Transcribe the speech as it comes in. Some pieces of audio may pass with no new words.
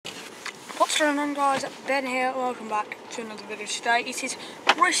What's going on, guys? Ben here, welcome back to another video today. It is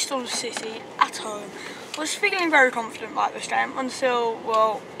Bristol City at home. I was feeling very confident about this game until,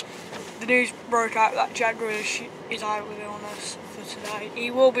 well, the news broke out that Jack Grealish is out with illness for today.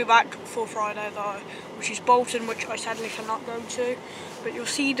 He will be back for Friday though, which is Bolton, which I sadly cannot go to, but you'll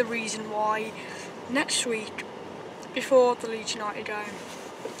see the reason why next week before the Leeds United game,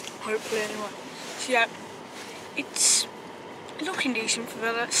 hopefully anyway. So yeah, it's looking decent for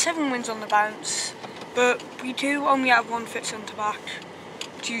Villa. 7 wins on the bounce, but we do only have one fit centre back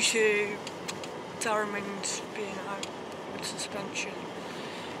due to Darren Mings being out with suspension.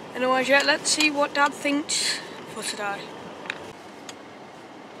 Anyways, yeah, let's see what Dad thinks for today.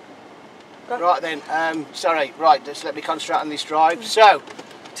 Right then, right, just let me concentrate on this drive. So,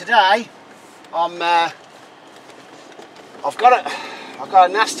 today, I've got a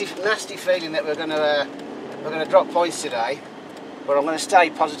nasty feeling that we're gonna drop points today, but I'm gonna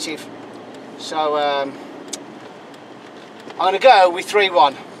stay positive. So, I'm gonna go with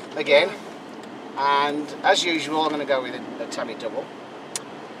 3-1 again, and as usual, I'm gonna go with a Tammy double,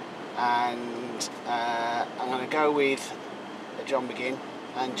 and I'm gonna go with a John McGinn.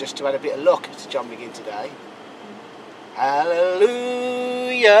 And just to add a bit of luck to John McGinn today.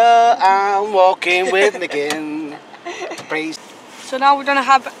 Hallelujah, I'm walking with McGinn. Praise. So now we're going to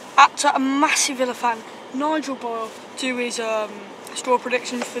have a massive Villa fan, Nigel Boyle, do his score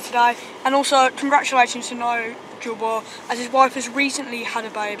predictions for today. And also congratulations to Nigel Boyle, as his wife has recently had a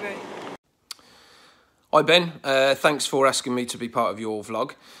baby. Hi Ben, thanks for asking me to be part of your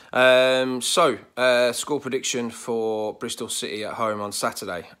vlog. Score prediction for Bristol City at home on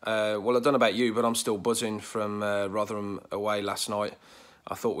Saturday. Well, I don't know about you, but I'm still buzzing from Rotherham away last night.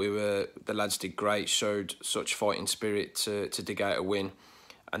 I thought the lads did great, showed such fighting spirit to dig out a win.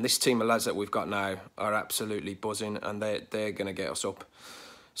 And this team of lads that we've got now are absolutely buzzing, and they're going to get us up.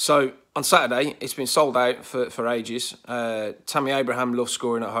 So, on Saturday, it's been sold out for ages. Tammy Abraham loves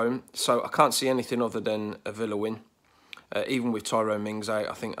scoring at home, so I can't see anything other than a Villa win. Even with Tyrone Mings out,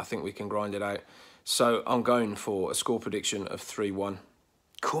 I think we can grind it out. So, I'm going for a score prediction of 3-1.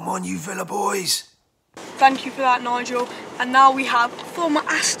 Come on, you Villa boys! Thank you for that, Nigel. And now we have former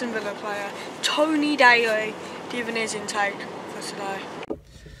Aston Villa player, Tony Daly, giving his intake for today.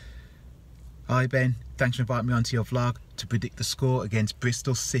 Hi Ben, thanks for inviting me onto your vlog to predict the score against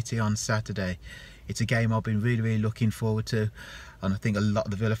Bristol City on Saturday. It's a game I've been really looking forward to, and I think a lot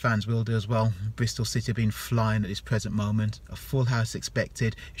of the Villa fans will do as well. Bristol City have been flying at this present moment. A full house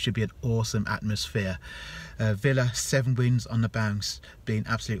expected. It should be an awesome atmosphere. Villa, 7 wins on the bounce, being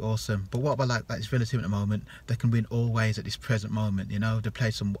absolutely awesome. But what I like about this Villa team at the moment, they can win always at this present moment. You know, they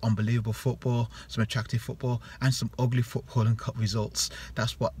play some unbelievable football, some attractive football, and some ugly football and cup results.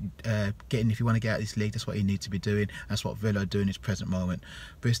 That's what if you want to get out of this league, that's what you need to be doing. That's what Villa are doing at this present moment.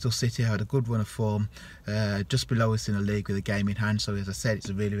 Bristol City had a good run of form, just below us in the league with a game in hand. So as I said, it's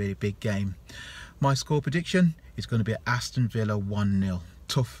a really big game. My score prediction is going to be Aston Villa 1-0.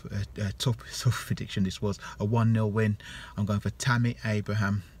 Tough prediction this was. A 1-0 win. I'm going for Tammy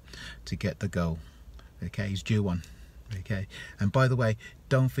Abraham to get the goal. Okay, he's due one. Okay, and by the way,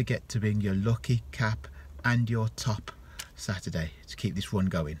 don't forget to bring your lucky cap and your top Saturday to keep this run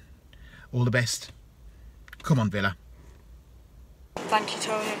going. All the best. Come on, Villa. Thank you,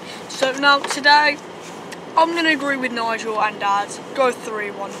 Tony. So now today, I'm going to agree with Nigel and Dad. Go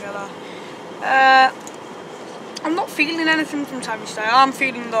 3-1 Villa. I'm not feeling anything from Tammy today. I'm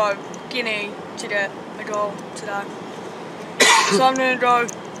feeling though McGinn to get a goal today. So I'm going to go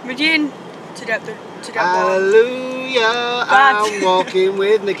McGinn to get one. Hallelujah, I'm walking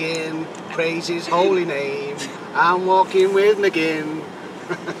with McGinn. Praise his holy name. I'm walking with McGinn.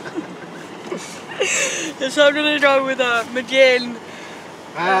 So I'm going to go with McGinn.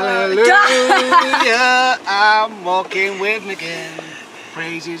 Hallelujah, I'm walking with McGinn.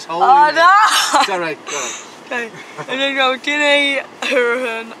 Praise his holy name. No! It's alright, go on. Okay, I'm going to go Guinea,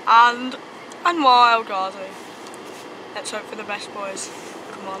 Hurahan and Wild Ghazi. Let's hope for the best, boys.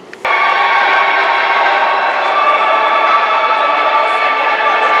 Come on.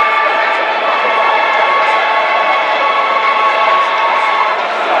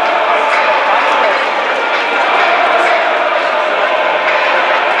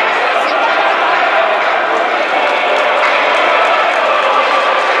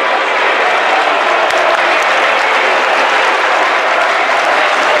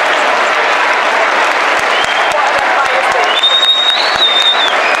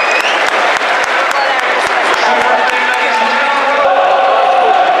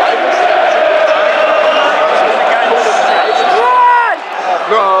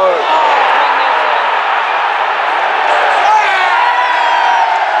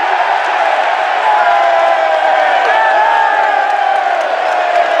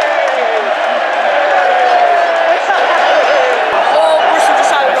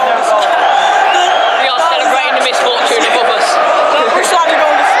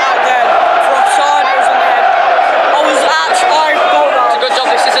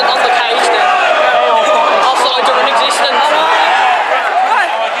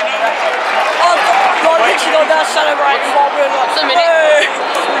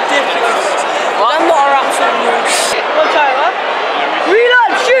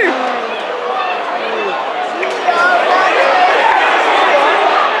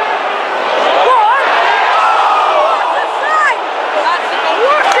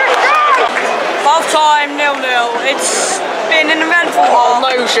 time 0-0. It's been an eventful half.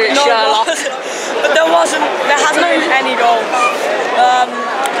 No shit, Sherlock. But there hasn't been any goals. I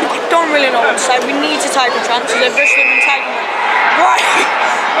don't really know what to say. We need to take the chances. Bristol have been taking them. Right.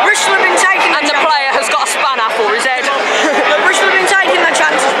 Bristol have been taking And the player has got a spanner for his head. Bristol have been taking their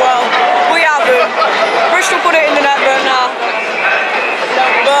chances well. We haven't. Bristol put it in the net, but nah.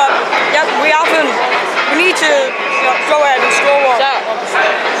 But yeah, we haven't. We need to go ahead and score one.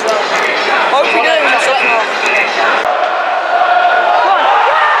 Hope we do in the second half.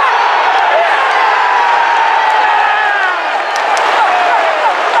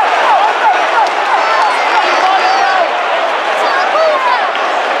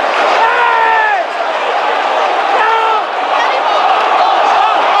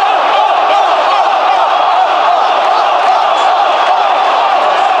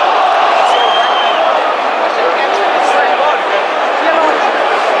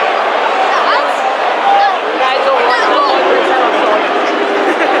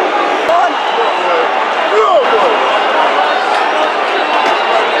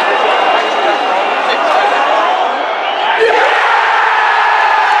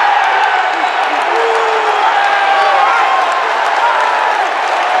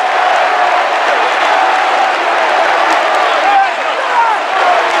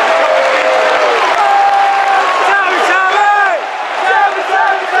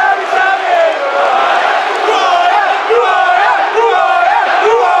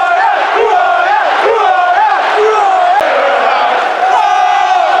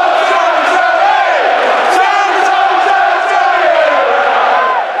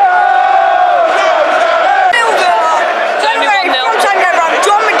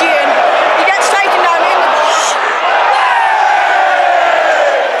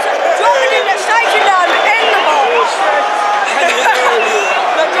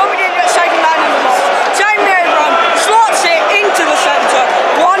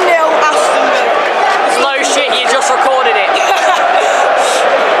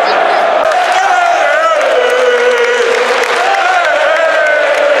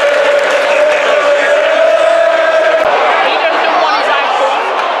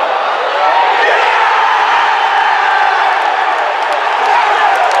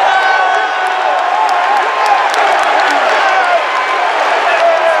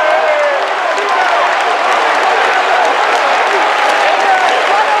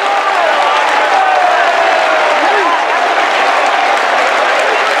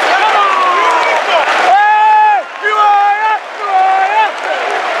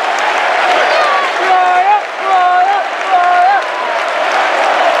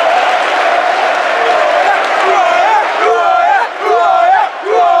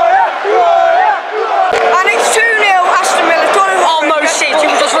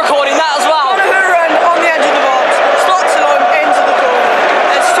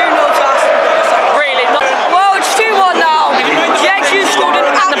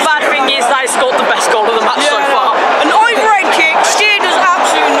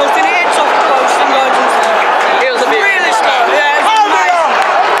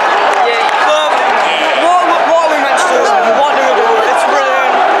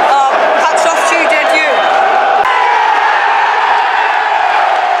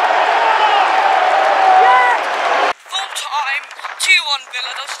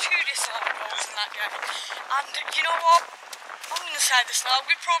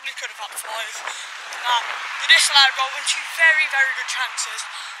 We probably could have had 5. The disallowed goal and 2 very, very good chances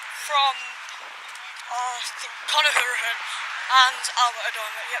from Conor Hurahan and Albert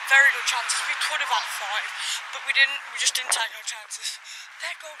Adoma. Yeah, very good chances. We could have had 5, but we didn't. We just didn't take our chances.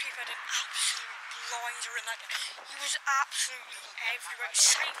 Their goalkeeper did an absolute blinder in that game. He was absolutely everywhere,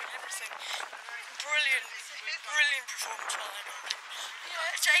 saving everything. Brilliant performance by that goalkeeper.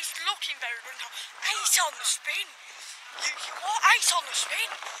 Yeah, he's looking very good now. 8 on the spin. What? 8 on the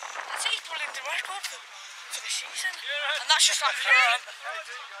spin? That's equaling the record for the season. And that's just after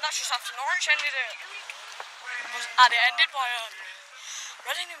Norwich ended it. And it ended by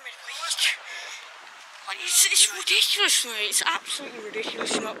Reading in midweek. It's ridiculous, mate. It's absolutely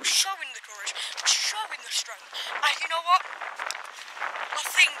ridiculous. We're showing the courage, we're showing the strength. And you know what? I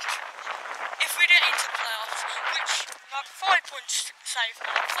think if we get into the playoffs, which like 5 points safe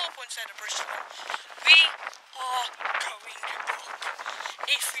now, 4 points ahead of Bristol, we are going up.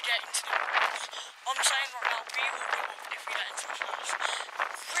 If we get into the playoffs, I'm saying right now, we will go up if we get into the playoffs.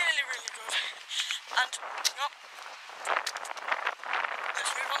 Really, really good. And you know,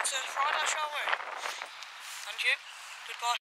 let's move on to Friday, shall we? And you, goodbye.